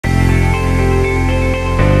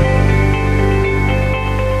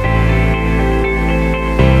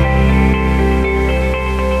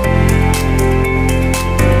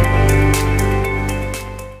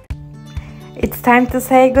time to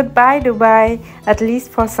say goodbye, Dubai, at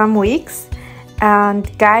least for some weeks.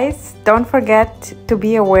 And guys, don't forget to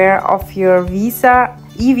be aware of your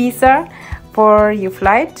e-visa for your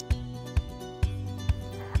flight.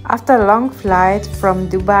 After a long flight from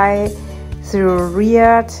Dubai through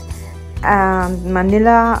Riyadh and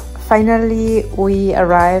Manila, finally we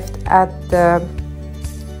arrived at the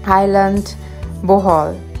island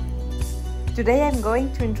Bohol. Today I'm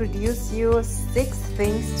going to introduce you 6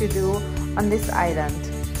 things to do on this island.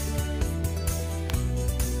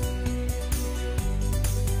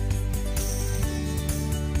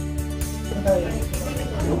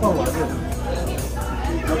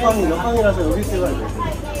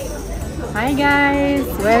 Hi guys,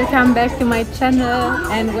 welcome back to my channel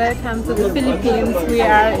and welcome to the Philippines. We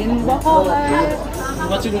are in Bohol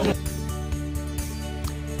Island.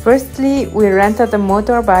 Firstly, we rented a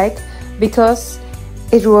motorbike because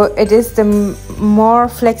it is the more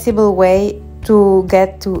flexible way to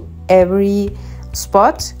get to every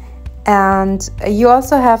spot, and you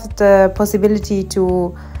also have the possibility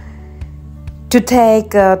to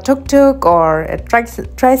take a tuk-tuk or a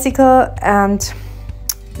tricycle,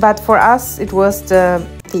 but for us it was the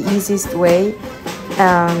easiest way,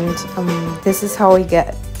 and this is how we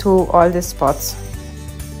get to all the spots.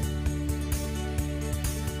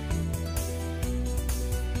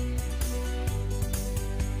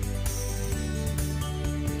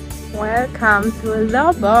 Welcome to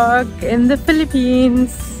Lombok in the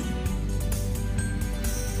Philippines.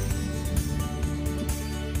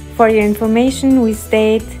 For your information, we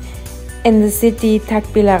stayed in the city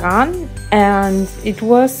Tagbilaran, and it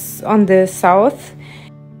was on the south.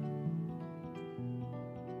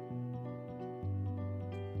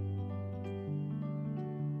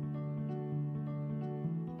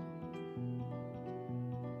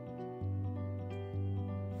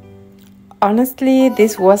 Honestly,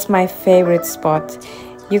 this was my favorite spot.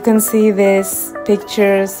 You can see these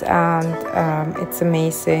pictures and it's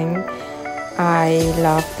amazing. I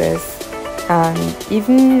love this, and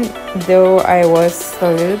even though I was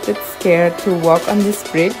a little bit scared to walk on this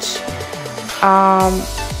bridge,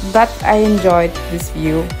 but I enjoyed this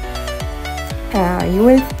view. You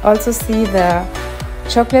will also see the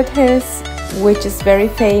chocolate hills, which is very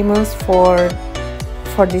famous for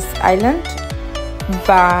this island,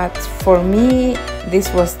 but for me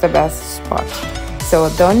this was the best spot, so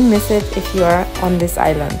don't miss it if you are on this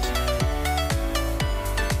island.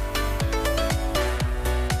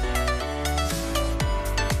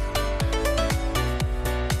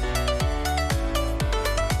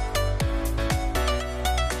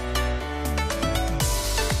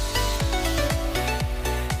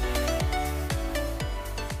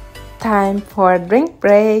 Time for a drink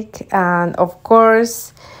break, and of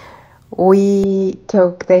course we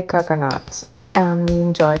took the coconut and we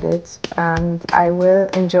enjoyed it, and I will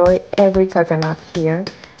enjoy every coconut here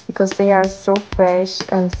because they are so fresh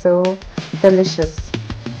and so delicious.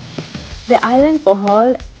 The island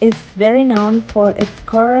Bohol is very known for its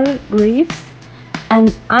coral reefs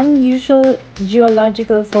and unusual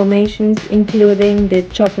geological formations, including the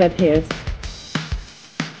chocolate hills.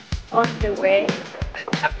 On the way to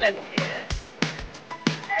the chocolate hills,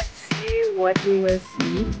 let's see what we will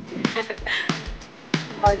see.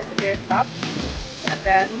 All the stairs up, and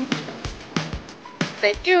then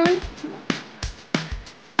stay tuned.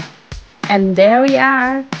 And there we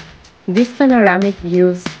are. These panoramic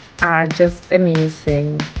views are just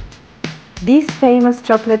amazing. These famous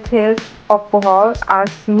chocolate hills of Bohol are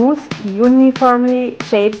smooth, uniformly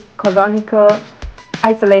shaped, conical,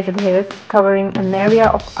 isolated hills covering an area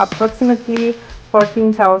of approximately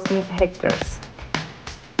 14,000 hectares.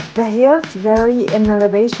 The hills vary in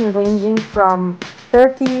elevation ranging from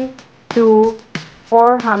 30 to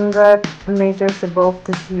 400 meters above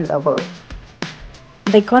the sea level.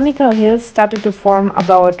 The conical hills started to form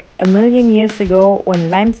about 1 million years ago when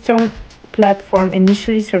limestone platform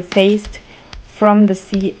initially surfaced from the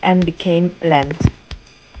sea and became land.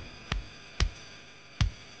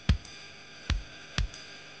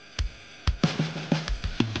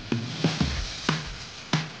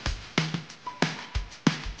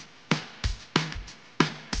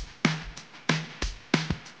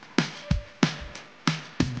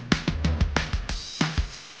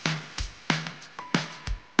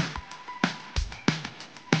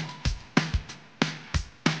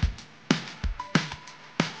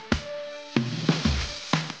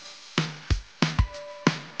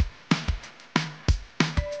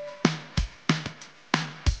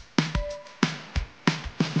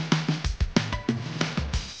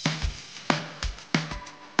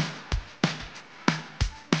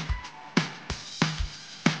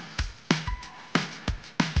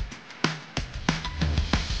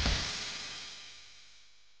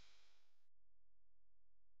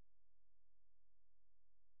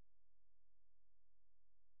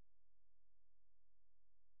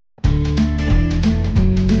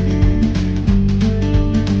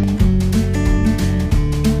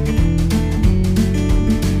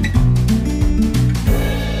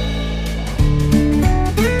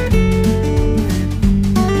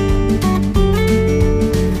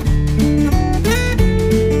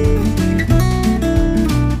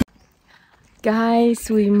 Guys,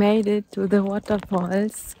 we made it to the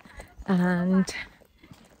waterfalls and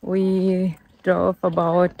we drove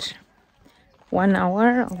about 1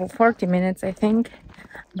 hour or 40 minutes, I think,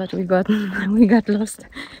 but we got we got lost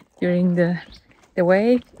during the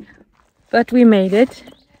way, but we made it.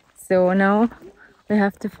 So now we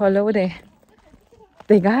have to follow the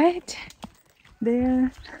guide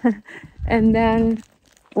there and then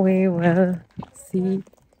we will see,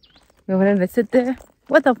 we will visit the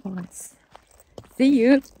waterfalls. See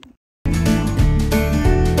you.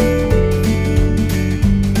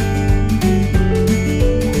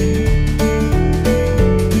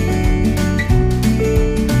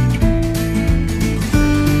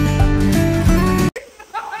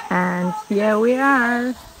 And here we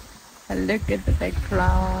are. Look at the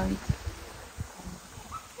background.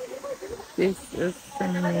 This is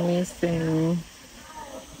amazing.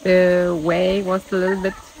 The way was a little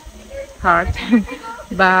bit hard,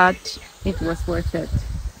 but it was worth it.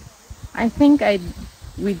 I think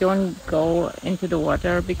we don't go into the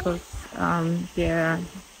water because there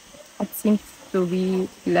it seems to be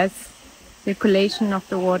less circulation of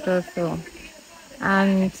the water. So,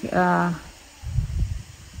 and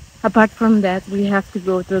apart from that, we have to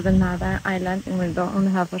go to another island and we don't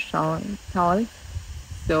have a shower towel.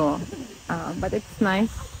 So, but it's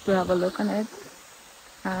nice to have a look on it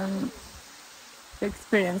and to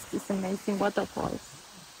experience this amazing waterfalls.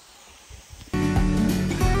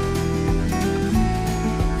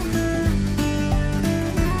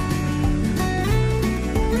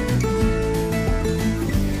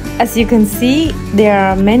 As you can see, there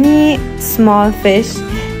are many small fish,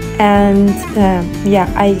 and yeah,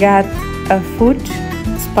 I got a food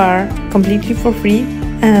spar completely for free,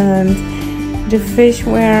 and the fish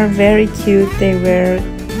were very cute. They were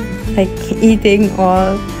like eating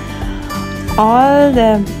all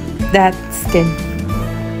that skin.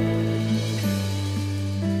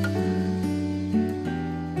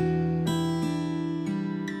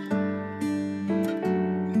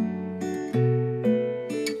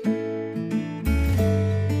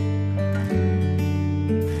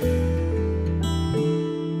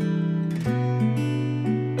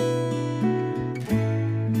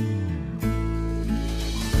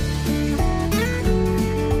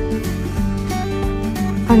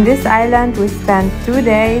 On this island we spent 2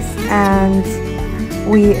 days and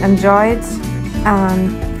we enjoyed.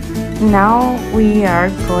 Now we are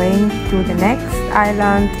going to the next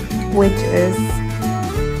island, which is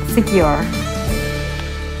secure.